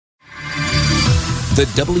The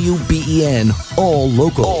WBEN All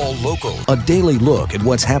Local. All Local. A daily look at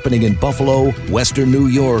what's happening in Buffalo, Western New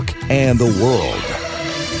York, and the world.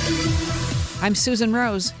 I'm Susan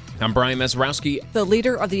Rose. I'm Brian Mazurowski. The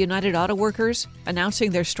leader of the United Auto Workers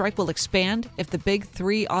announcing their strike will expand if the big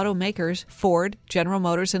three automakers, Ford, General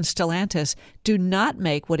Motors, and Stellantis, do not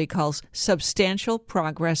make what he calls substantial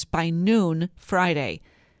progress by noon Friday.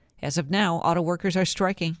 As of now, auto workers are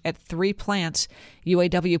striking at 3 plants.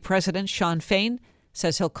 UAW President Shawn Fain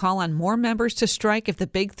says he'll call on more members to strike if the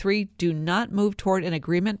big three do not move toward an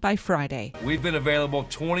agreement by Friday. We've been available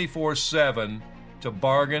 24/7 to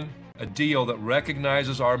bargain a deal that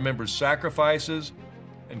recognizes our members' sacrifices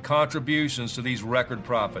and contributions to these record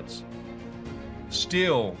profits.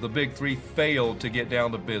 Still, the big three failed to get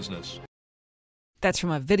down to business. That's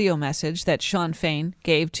from a video message that Shawn Fain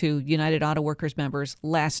gave to United Auto Workers members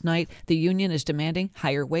last night. The union is demanding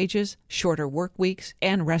higher wages, shorter work weeks,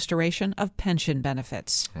 and restoration of pension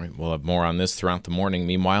benefits. All right, we'll have more on this throughout the morning.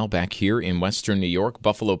 Meanwhile, back here in Western New York,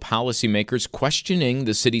 Buffalo policymakers questioning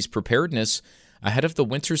the city's preparedness ahead of the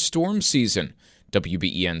winter storm season.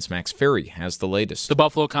 WBEN's Max Ferry has the latest. The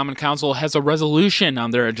Buffalo Common Council has a resolution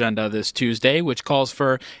on their agenda this Tuesday, which calls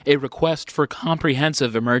for a request for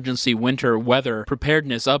comprehensive emergency winter weather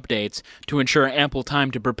preparedness updates to ensure ample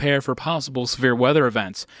time to prepare for possible severe weather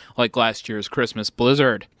events, like last year's Christmas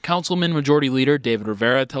blizzard. Councilman Majority Leader David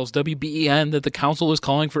Rivera tells WBEN that the council is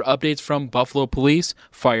calling for updates from Buffalo Police,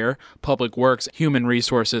 Fire, Public Works, Human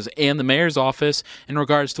Resources, and the Mayor's Office in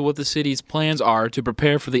regards to what the city's plans are to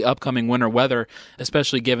prepare for the upcoming winter weather,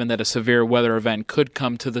 especially given that a severe weather event could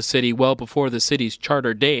come to the city well before the city's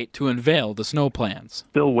charter date to unveil the snow plans.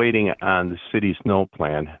 Still waiting on the city's snow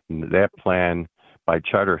plan. That plan by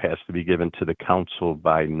charter has to be given to the council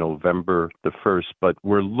by November the 1st, but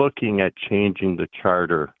we're looking at changing the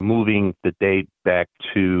charter, moving the date back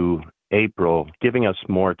to April, giving us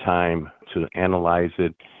more time to analyze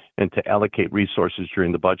it and to allocate resources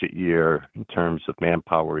during the budget year in terms of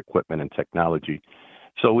manpower, equipment, and technology.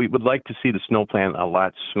 So we would like to see the snow plan a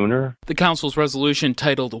lot sooner. The council's resolution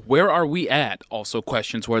titled "Where Are We At?" also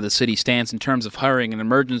questions where the city stands in terms of hiring an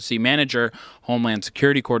emergency manager, homeland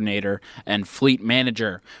security coordinator, and fleet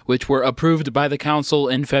manager, which were approved by the council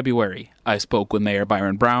in February. I spoke with Mayor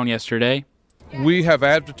Byron Brown yesterday. We have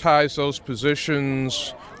advertised those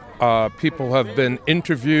positions. People have been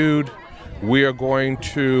interviewed. We are going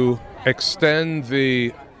to extend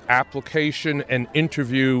the application and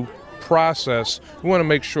interview process. We want to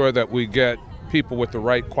make sure that we get people with the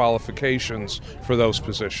right qualifications for those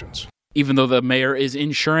positions. Even though the mayor is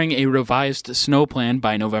ensuring a revised snow plan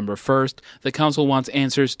by November 1st, the council wants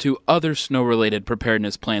answers to other snow-related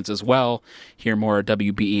preparedness plans as well. Hear more at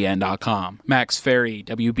WBEN.com. Max Ferry,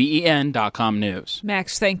 WBEN.com News.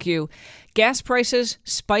 Max, thank you. Gas prices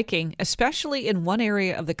spiking, especially in one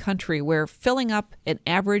area of the country where filling up an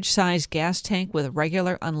average-sized gas tank with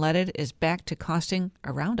regular unleaded is back to costing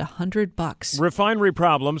around $100. Refinery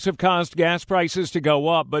problems have caused gas prices to go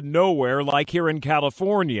up, but nowhere like here in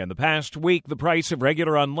California. In the past week, the price of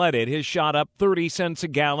regular unleaded has shot up 30 cents a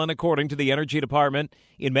gallon, according to the Energy Department.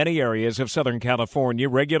 In many areas of Southern California,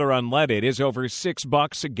 regular unleaded is over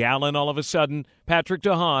 $6 a gallon all of a sudden. Patrick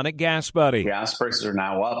DeHaan at Gas Buddy. Gas prices are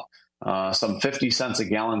now up some 50 cents a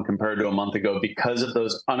gallon compared to a month ago because of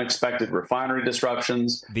those unexpected refinery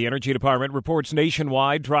disruptions. The Energy Department reports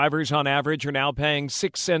nationwide drivers on average are now paying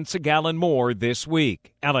 6 cents a gallon more this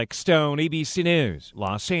week. Alex Stone, ABC News,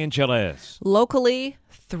 Los Angeles. Locally,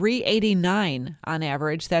 $3.89 on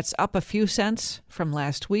average. That's up a few cents from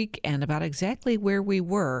last week and about exactly where we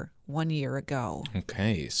were 1 year ago.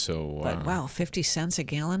 Okay, so... But wow, 50 cents a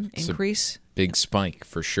gallon increase? Big spike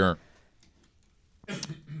for sure.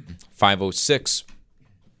 5:06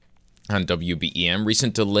 on WBEN.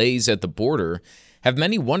 Recent delays at the border have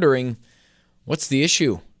many wondering, what's the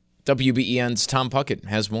issue? WBEN's Tom Puckett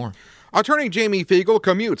has more. Attorney Jamie Fiegel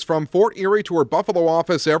commutes from Fort Erie to her Buffalo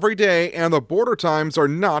office every day, and the border times are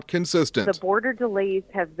not consistent. The border delays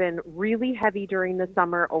have been really heavy during the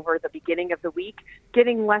summer over the beginning of the week,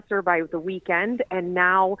 getting lesser by the weekend, and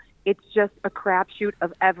now it's just a crapshoot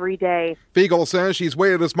of every day. Fiegel says she's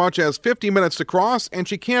waited as much as 50 minutes to cross, and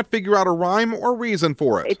she can't figure out a rhyme or reason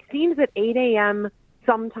for it. It seems at 8 a.m.,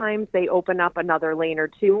 sometimes they open up another lane or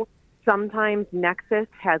two. Sometimes Nexus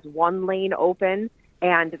has one lane open,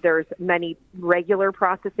 and there's many regular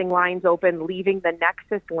processing lines open, leaving the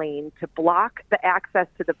Nexus lane to block the access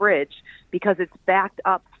to the bridge because it's backed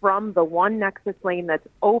up from the one Nexus lane that's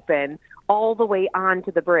open all the way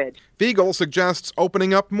onto the bridge. Fiegel suggests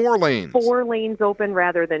opening up more lanes. 4 lanes open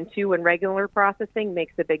rather than 2 in regular processing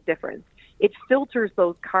makes a big difference. it filters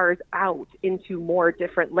those cars out into more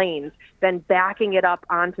different lanes than backing it up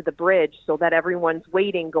onto the bridge so that everyone's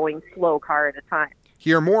waiting, going slow car at a time.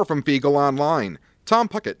 Hear more from Fiegel online. Tom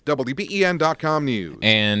Puckett, WBEN.com News.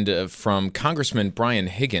 And from Congressman Brian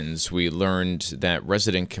Higgins, we learned that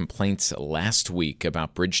resident complaints last week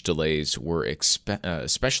about bridge delays were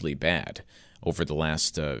especially bad over the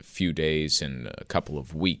last few days and a couple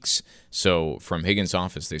of weeks. So from Higgins'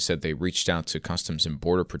 office, they said they reached out to Customs and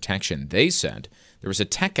Border Protection. They said there was a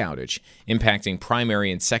tech outage impacting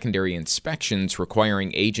primary and secondary inspections,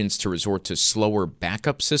 requiring agents to resort to slower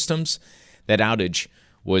backup systems. That outage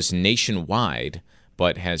was nationwide,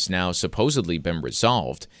 but has now supposedly been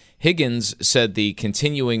resolved. Higgins said the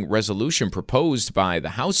continuing resolution proposed by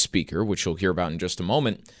the House Speaker, which you'll hear about in just a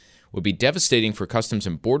moment, would be devastating for Customs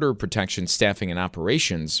and Border Protection staffing and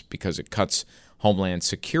operations because it cuts Homeland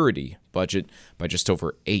Security budget by just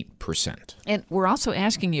over 8%. And we're also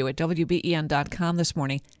asking you at WBEN.com this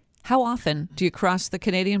morning, how often do you cross the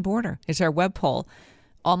Canadian border? Is our web poll.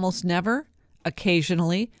 Almost never,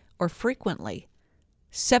 occasionally, or frequently.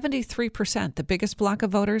 73%, the biggest block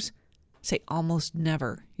of voters, say almost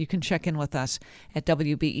never. You can check in with us at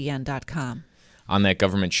WBEN.com. On that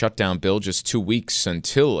government shutdown bill, just 2 weeks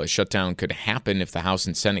until a shutdown could happen if the House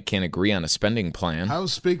and Senate can't agree on a spending plan.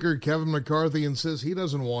 House Speaker Kevin McCarthy insists he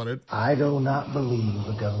doesn't want it. I do not believe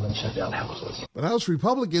the government shutdown helps us. But House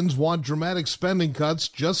Republicans want dramatic spending cuts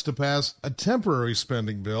just to pass a temporary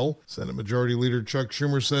spending bill. Senate Majority Leader Chuck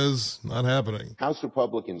Schumer says not happening. House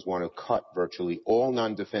Republicans want to cut virtually all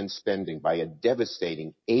non-defense spending by a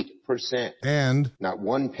devastating 8%. And not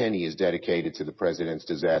one penny is dedicated to the president's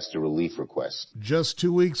disaster relief request. Just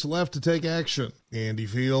 2 weeks left to take action. Andy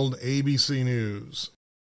Field, ABC News.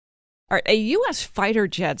 All right, a U.S. fighter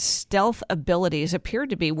jet's stealth abilities appeared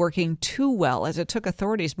to be working too well as it took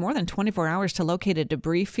authorities more than 24 hours to locate a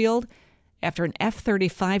debris field after an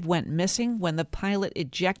F-35 went missing when the pilot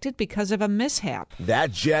ejected because of a mishap.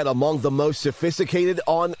 That jet among the most sophisticated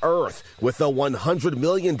on Earth, with a $100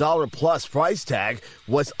 million plus price tag,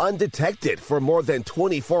 was undetected for more than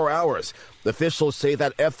 24 hours. Officials say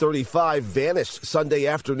that F-35 vanished Sunday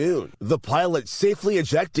afternoon. The pilot safely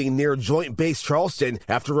ejecting near Joint Base Charleston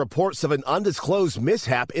after reports of an undisclosed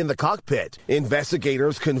mishap in the cockpit.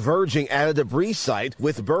 Investigators converging at a debris site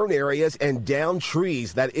with burn areas and downed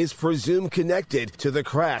trees that is presumed connected to the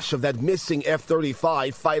crash of that missing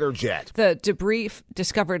F-35 fighter jet. The debris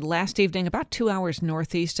discovered last evening about 2 hours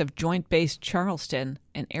northeast of Joint Base Charleston,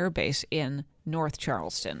 an air base in North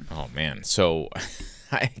Charleston. Oh, man. So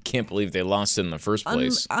I can't believe they lost it in the first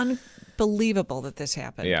place. Unbelievable that this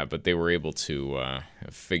happened. Yeah, but they were able to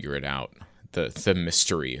figure it out. The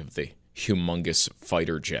mystery of the humongous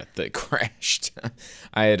fighter jet that crashed.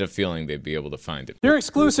 I had a feeling they'd be able to find it. Your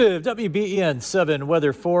exclusive WBEN 7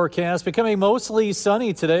 weather forecast becoming mostly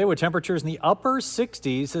sunny today with temperatures in the upper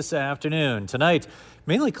 60s this afternoon. Tonight,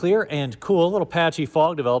 mainly clear and cool. A little patchy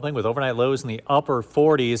fog developing with overnight lows in the upper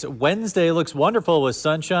 40s. Wednesday looks wonderful with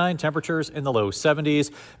sunshine. Temperatures in the low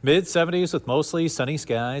 70s, mid 70s with mostly sunny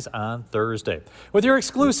skies on Thursday. With your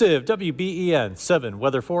exclusive WBEN 7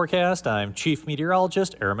 weather forecast, I'm Chief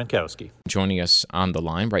Meteorologist Aaron Minkowski. Joining us on the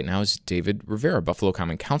line right now is David Rivera, Buffalo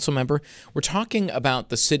Common Council member. We're talking about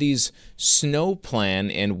the city's snow plan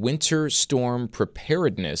and winter storm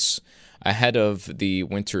preparedness ahead of the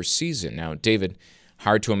winter season. Now, David,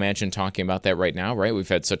 hard to imagine talking about that right now, right? We've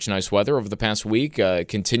had such nice weather over the past week,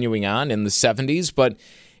 continuing on in the 70s, but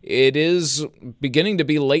it is beginning to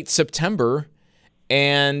be late September,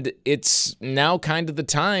 and it's now kind of the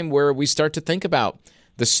time where we start to think about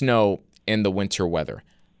the snow and the winter weather.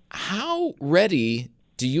 How ready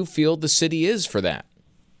do you feel the city is for that?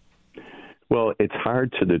 Well, it's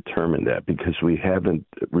hard to determine that because we haven't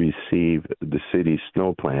received the city's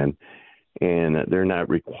snow plan, and they're not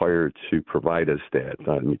required to provide us that,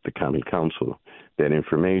 the Common Council, that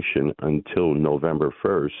information until November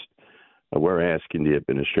 1st. We're asking the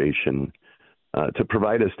administration to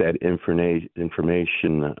provide us that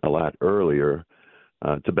information a lot earlier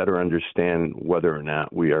to better understand whether or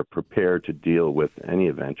not we are prepared to deal with any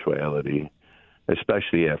eventuality,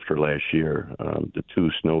 especially after last year, the two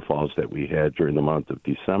snowfalls that we had during the month of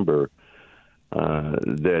December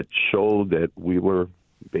that showed that we were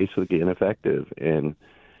basically ineffective in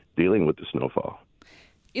dealing with the snowfall.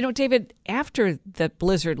 You know, David, after the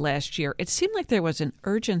blizzard last year, it seemed like there was an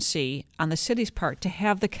urgency on the city's part to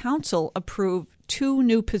have the council approve two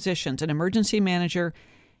new positions, an emergency manager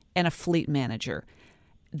and a fleet manager.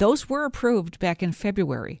 Those were approved back in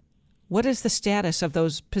February. What is the status of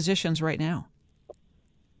those positions right now?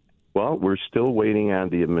 Well, we're still waiting on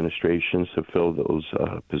the administration to fill those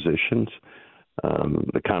positions.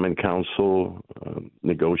 The Common Council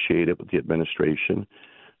negotiated with the administration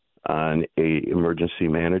on a emergency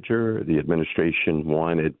manager. The administration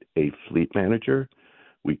wanted a fleet manager.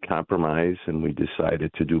 We compromised and we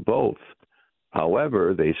decided to do both.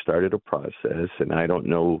 However, they started a process, and I don't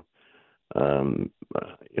know,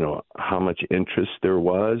 how much interest there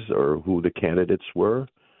was or who the candidates were.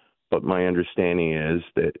 But my understanding is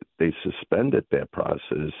that they suspended that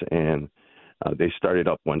process and they started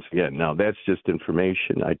up once again. Now, that's just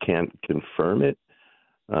information. I can't confirm it.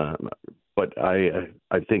 But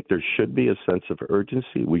I think there should be a sense of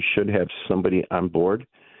urgency. We should have somebody on board.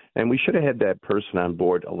 And we should have had that person on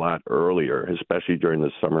board a lot earlier, especially during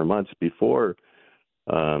the summer months before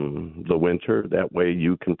the winter. That way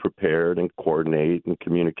you can prepare and coordinate and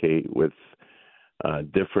communicate with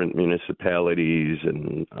different municipalities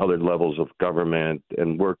and other levels of government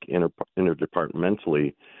and work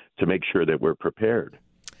interdepartmentally to make sure that we're prepared.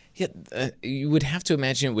 Yeah, you would have to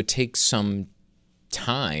imagine it would take some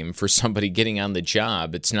time for somebody getting on the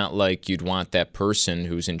job. It's not like you'd want that person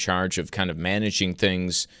who's in charge of kind of managing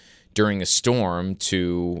things during a storm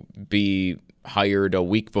to be hired a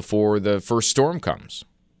week before the first storm comes.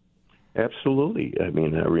 Absolutely. I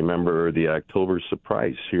mean, I remember the October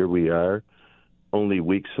surprise. Here we are, only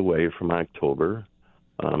weeks away from October.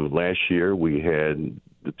 Last year we had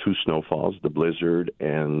the two snowfalls, the blizzard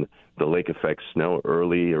and the lake effect snow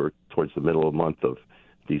early or towards the middle of the month of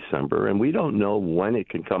December, and we don't know when it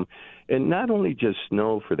can come. And not only just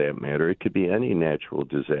snow for that matter, it could be any natural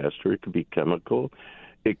disaster. It could be chemical.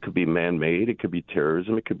 It could be man-made. It could be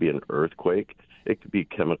terrorism. It could be an earthquake. It could be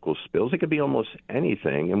chemical spills. It could be almost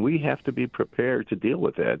anything, and we have to be prepared to deal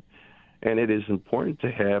with that. And it is important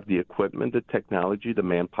to have the equipment, the technology, the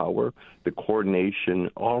manpower, the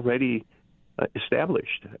coordination already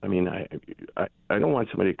established. I mean, I don't want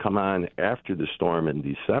somebody to come on after the storm in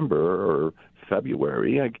December or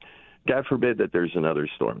February. God forbid that there's another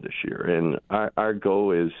storm this year. And our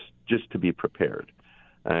goal is just to be prepared.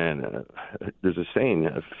 And there's a saying,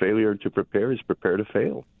 a failure to prepare is prepare to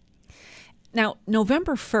fail. Now,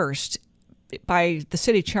 November 1st, by the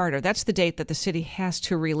city charter, that's the date that the city has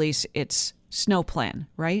to release its snow plan,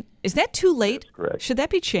 right? Is that too late? That's correct. Should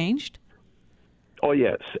that be changed? Oh,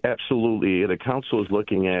 yes, absolutely. The council is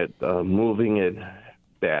looking at moving it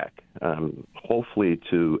back, hopefully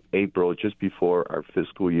to April, just before our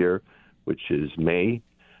fiscal year, which is May.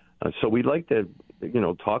 So we'd like to,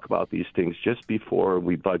 talk about these things just before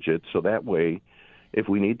we budget. So that way, if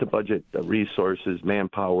we need to budget resources,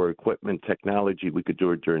 manpower, equipment, technology, we could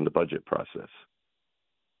do it during the budget process.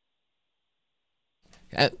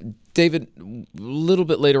 David, a little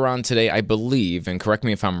bit later on today, I believe, and correct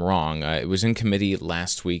me if I'm wrong, it was in committee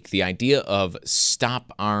last week, the idea of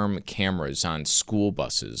stop-arm cameras on school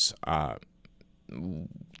buses.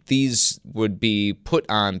 These would be put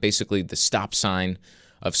on basically the stop sign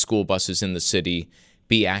of school buses in the city,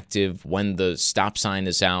 be active when the stop sign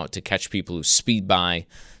is out to catch people who speed by,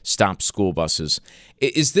 stop school buses.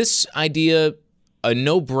 Is this idea a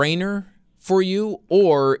no-brainer for you,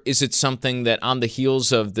 or is it something that on the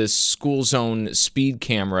heels of this school zone speed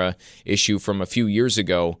camera issue from a few years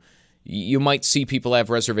ago, you might see people have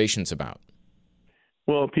reservations about?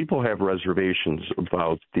 Well, people have reservations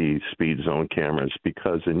about the speed zone cameras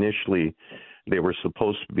because initially they were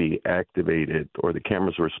supposed to be activated, or the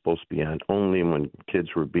cameras were supposed to be on only when kids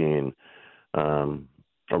were being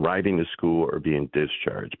arriving to school or being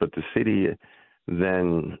discharged. But the city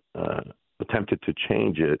then attempted to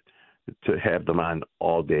change it to have them on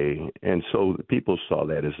all day, and so people saw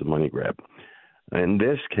that as a money grab. In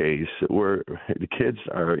this case, where the kids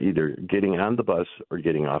are either getting on the bus or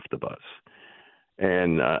getting off the bus.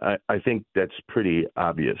 And I think that's pretty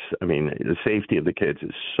obvious. I mean, the safety of the kids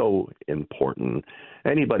is so important.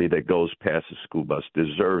 Anybody that goes past a school bus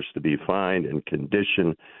deserves to be fined and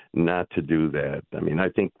conditioned not to do that. I mean, I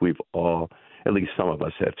think we've all, at least some of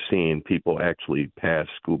us, have seen people actually pass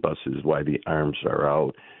school buses while the arms are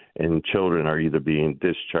out, and children are either being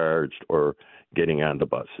discharged or getting on the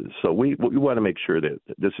buses. So we want to make sure that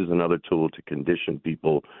this is another tool to condition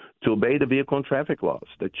people to obey the vehicle and traffic laws,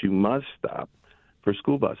 that you must stop for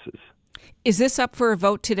school buses. Is this up for a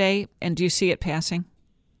vote today, and do you see it passing?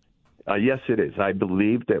 Yes, it is. I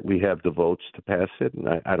believe that we have the votes to pass it,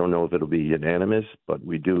 and I don't know if it'll be unanimous, but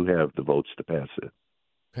we do have the votes to pass it.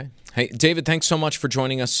 Okay. Hey, David, thanks so much for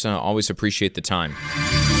joining us. Always appreciate the time.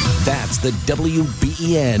 That's the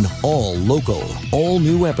WBEN All Local. All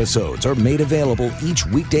new episodes are made available each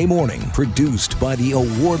weekday morning, produced by the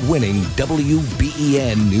award-winning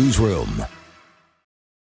WBEN Newsroom.